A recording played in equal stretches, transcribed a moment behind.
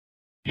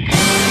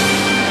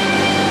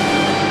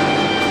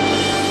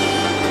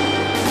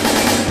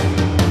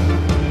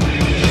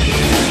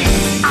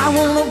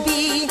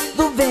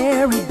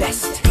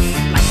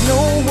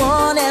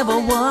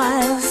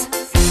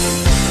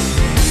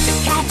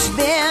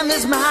them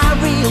is my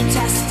real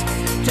test.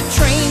 To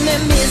train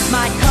them is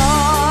my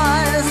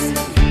cause.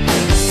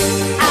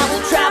 I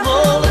will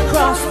travel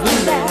across the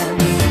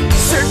land,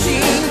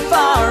 searching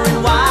far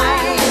and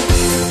wide.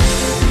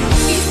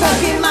 Each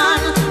Pokemon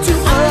to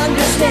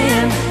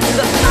understand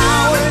the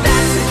power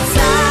that's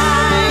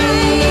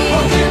inside.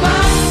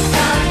 Pokemon,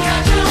 gotta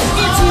catch 'em all.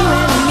 It's you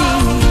and me.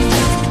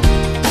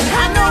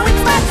 I know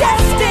it's my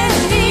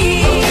destiny.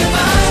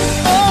 Pokemon,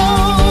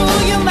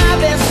 oh, you're my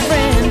best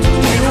friend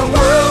in a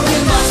world we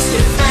must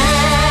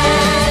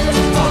defend.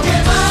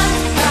 Pokemon,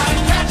 gotta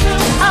catch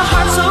 'em all. A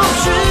heart so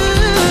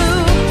true,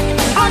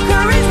 our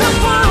courage will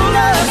pull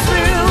us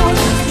through.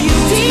 You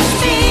teach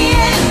me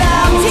and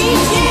I'll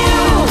teach you.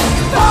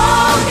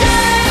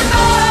 Pokemon,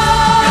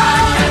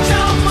 gotta catch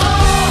 'em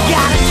all.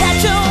 Gotta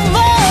catch 'em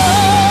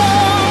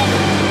all.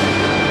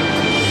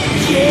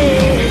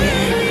 Yeah.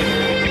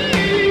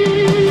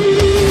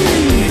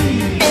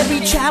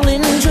 Every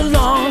challenge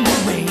along the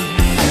way,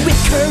 with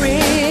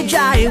courage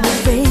I will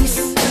face.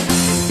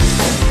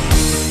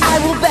 I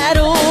will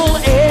battle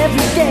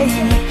every day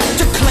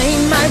to claim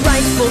my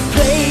rightful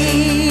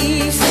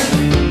place.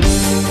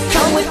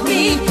 Come with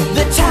me,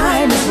 the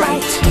time is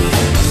right.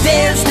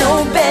 There's no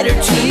better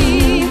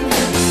team.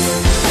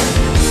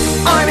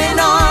 Arm in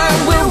arm,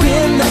 we'll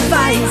win the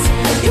fight.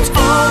 It's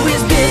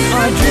always been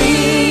our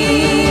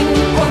dream.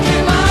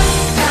 Pokemon,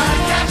 gotta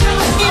catch 'em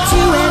all. It's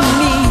you and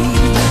me.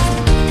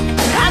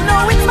 I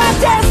know it's my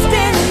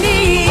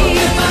destiny.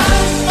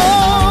 Pokemon,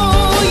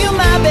 oh, you're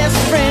my best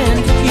friend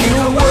in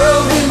a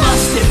world we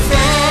must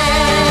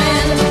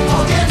defend.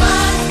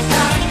 Pokemon,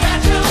 gotta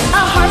catch 'em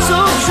all. A heart so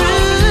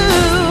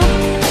true,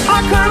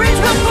 our courage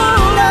will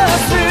pull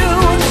us through.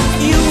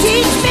 You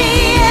teach me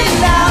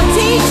and I'll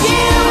teach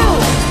you.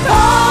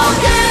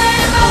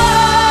 Pokemon,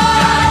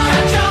 gotta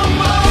catch 'em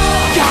all.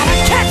 Gotta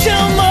catch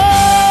 'em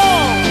all.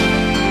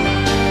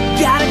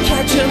 Gotta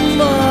catch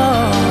 'em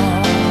all.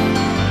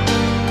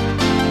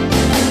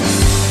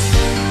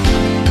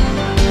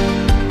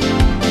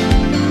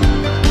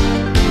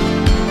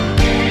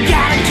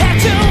 Gotta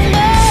catch 'em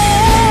all.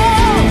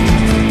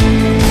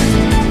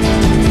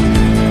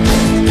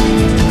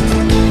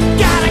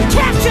 Gotta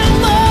catch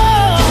 'em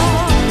all.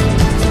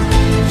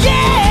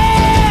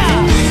 Yeah.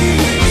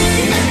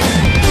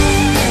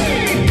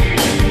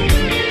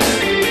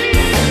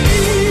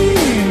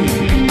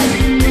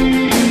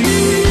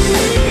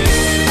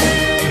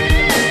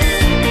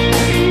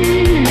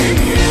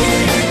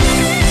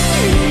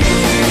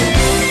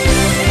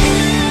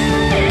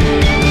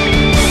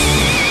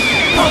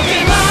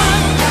 Pokemon,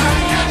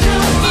 gotta catch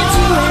 'em all. It's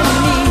you and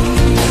me.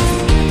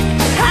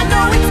 I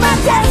know it's my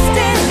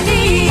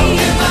destiny.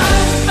 Pokemon,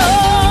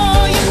 oh,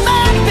 you're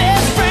my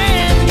best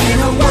friend in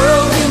a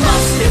world we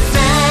must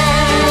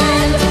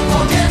defend.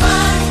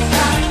 Pokemon,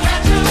 gotta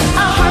catch 'em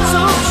all. A heart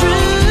so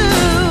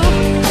true,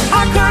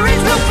 our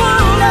courage will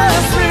pull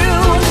us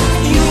through.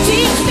 You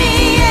teach me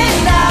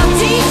and I'll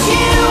teach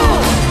you.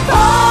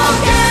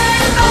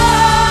 Pokemon,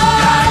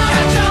 gotta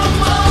catch 'em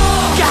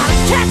all. Gotta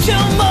catch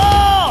 'em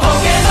all.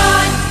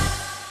 Pokemon.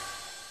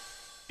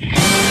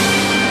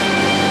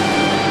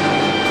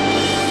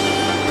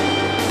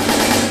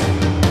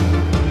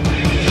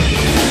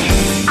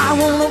 I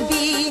wanna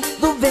be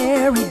the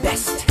very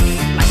best,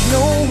 like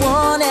no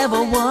one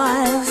ever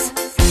was.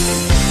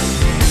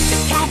 To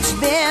catch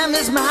them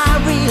is my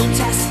real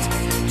test.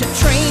 To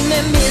train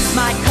them is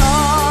my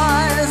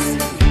cause.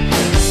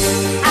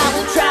 I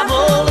will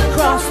travel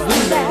across the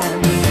land,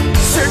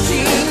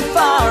 searching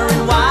far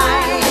and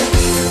wide.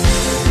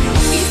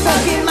 Each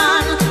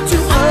Pokemon to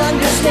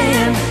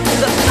understand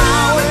the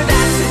power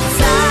that's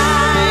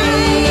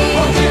inside.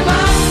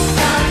 Pokemon,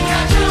 gotta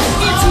catch 'em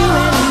all. It's you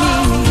and me.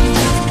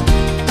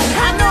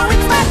 I know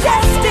it's my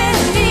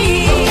destiny.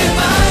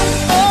 Pokemon,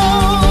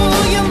 oh,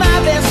 you're my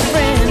best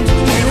friend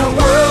in a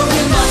world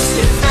we must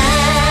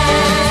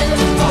defend.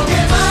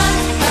 Pokemon,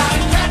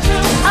 gotta catch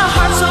 'em all. A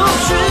heart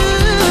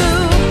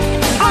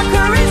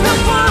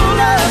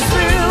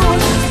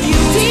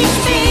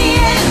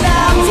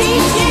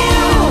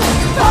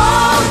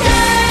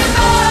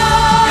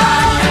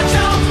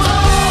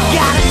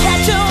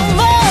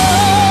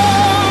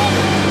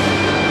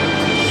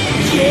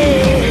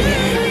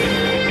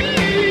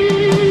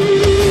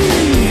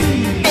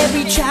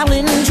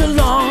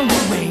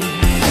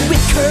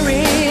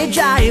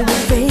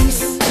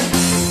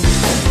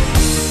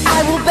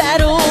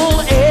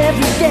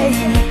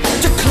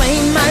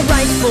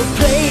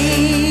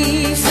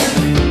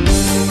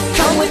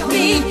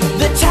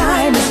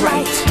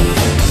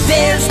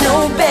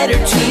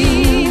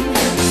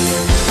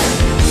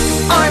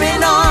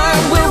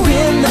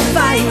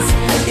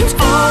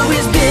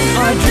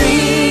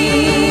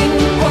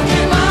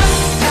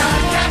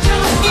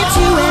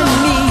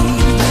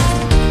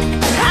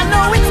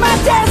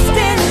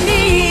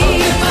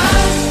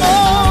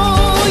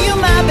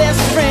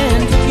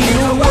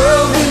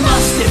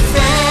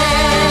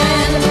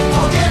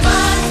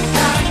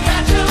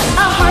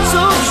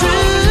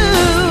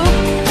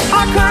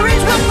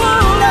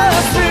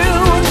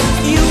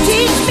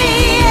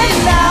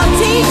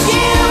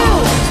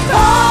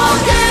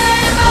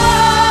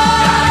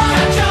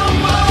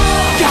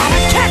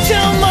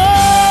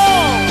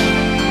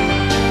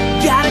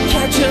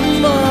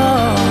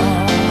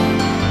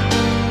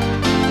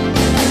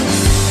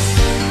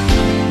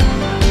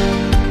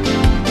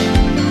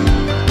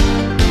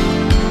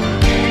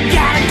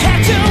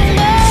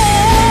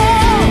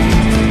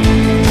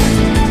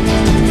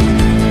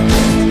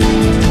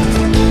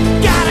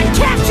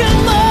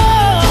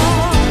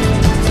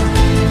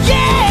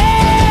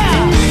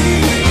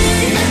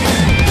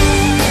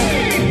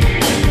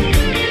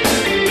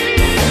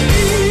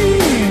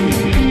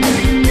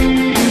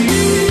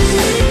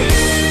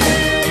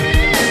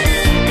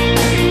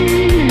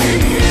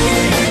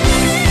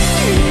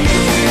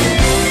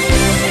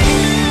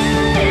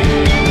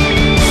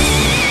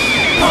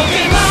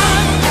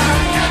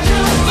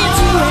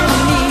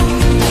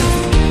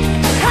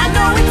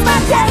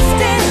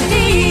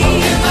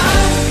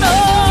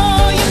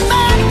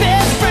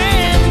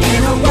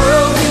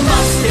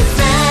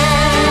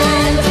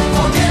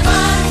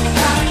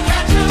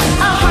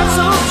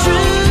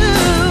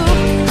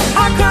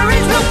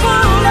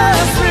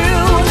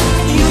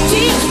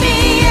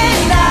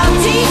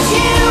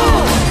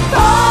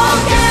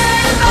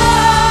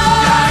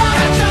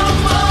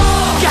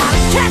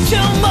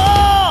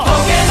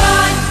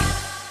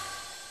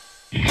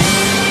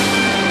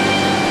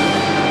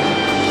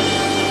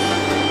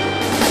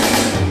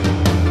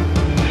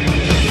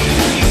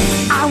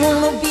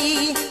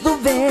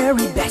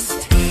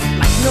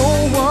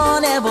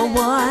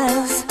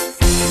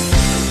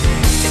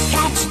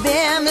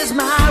them is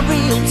my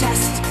real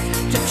test.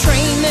 To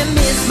train them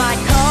is my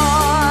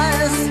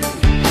cause.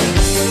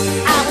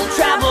 I will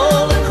travel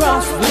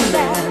across the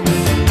land,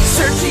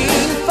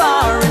 searching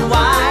far and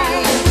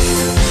wide.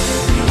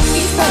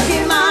 Each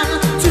Pokemon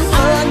to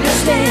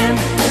understand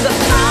the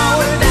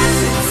power that's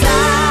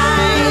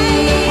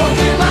inside.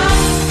 Pokemon,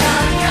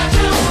 gotta catch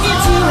 'em all.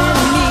 It's you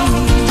and me.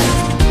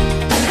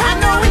 I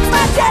know it's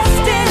my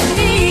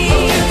destiny.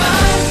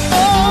 Pokemon,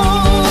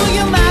 oh,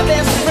 you're my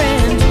best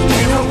friend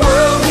in a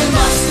world we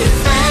must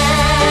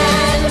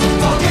defend.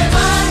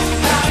 Pokemon,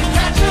 gotta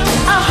catch 'em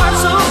all. Our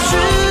hearts so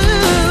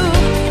true,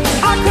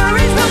 our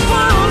courage will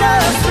pull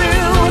us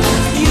through.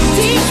 You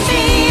teach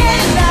me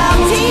and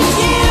I'll teach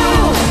you.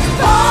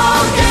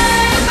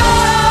 Pokemon,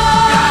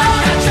 gotta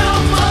catch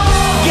 'em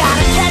all.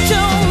 Gotta catch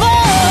 'em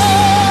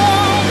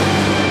all.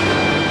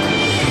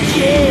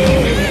 Yeah.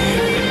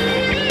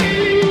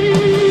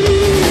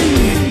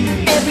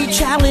 Every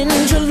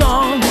challenge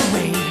along the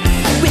way,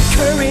 with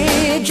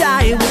courage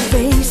I will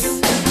face.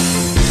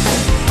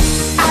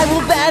 I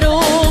will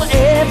battle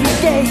every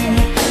day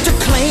to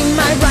claim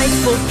my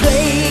rightful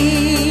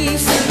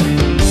place.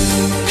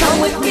 Come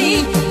with me,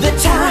 the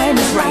time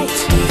is right.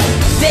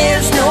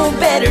 There's no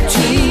better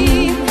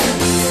team.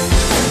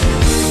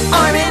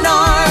 Arm in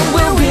arm,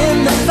 we'll win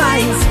the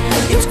fight.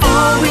 It's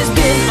always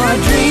been our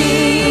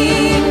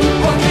dream.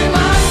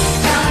 Pokemon,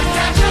 gotta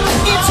catch 'em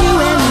all. It's you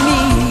and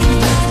me.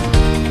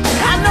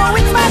 I know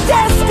it's my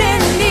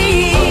destiny.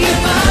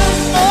 Pokemon,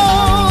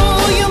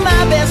 oh, you're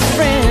my best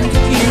friend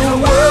in a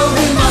world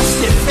we must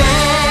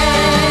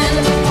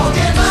defend.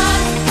 Pokemon,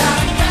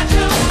 gotta catch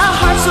 'em all. Our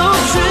hearts so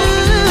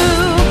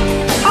true,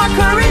 our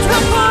courage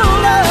will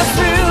pull us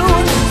through.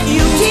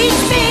 You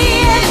teach me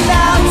and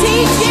I'll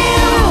teach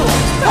you.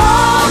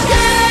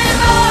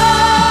 Pokemon,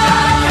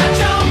 gotta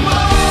catch 'em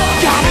all.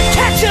 Gotta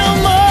catch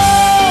 'em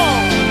all.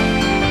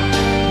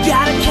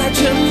 Gotta catch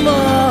 'em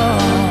all.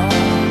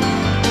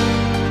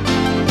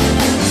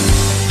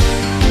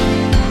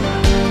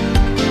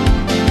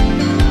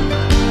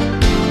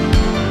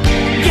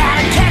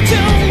 Gotta catch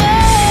 'em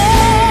all.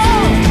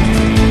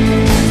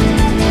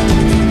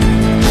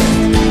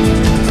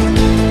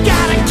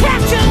 Gotta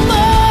catch 'em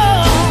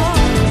all.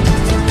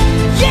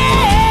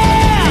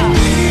 Yeah.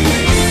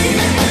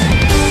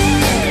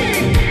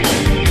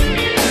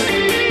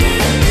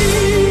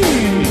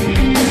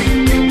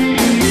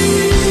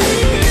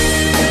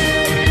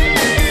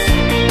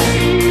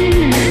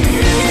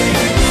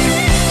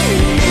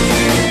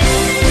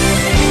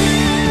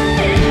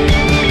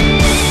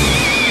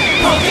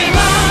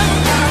 Pokemon,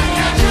 gotta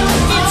catch 'em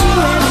all. It's you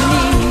and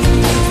me.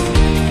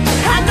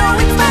 I know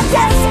it's my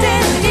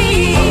destiny.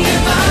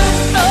 Pokemon,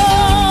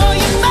 oh,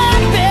 you're my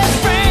best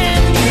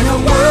friend in a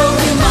world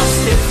we must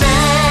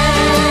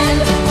defend.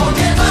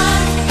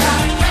 Pokemon,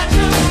 gotta catch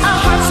 'em all. Our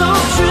hearts so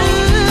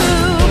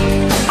true,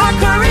 our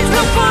courage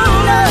will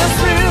pull us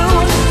through.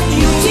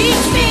 You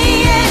teach me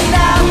and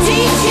I'll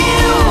teach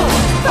you.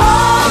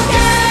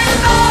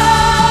 Pokemon,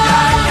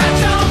 gotta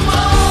catch 'em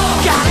all.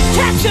 Gotta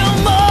catch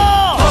 'em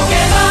all.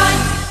 Pokemon.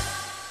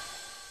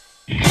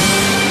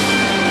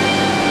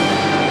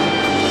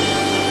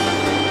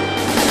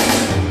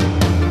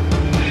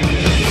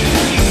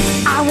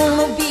 I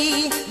wanna be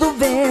the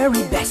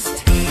very best,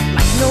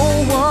 like no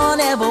one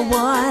ever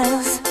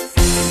was.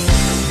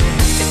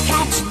 To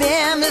catch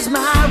them is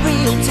my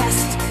real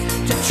test.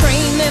 To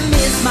train them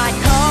is my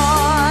cause.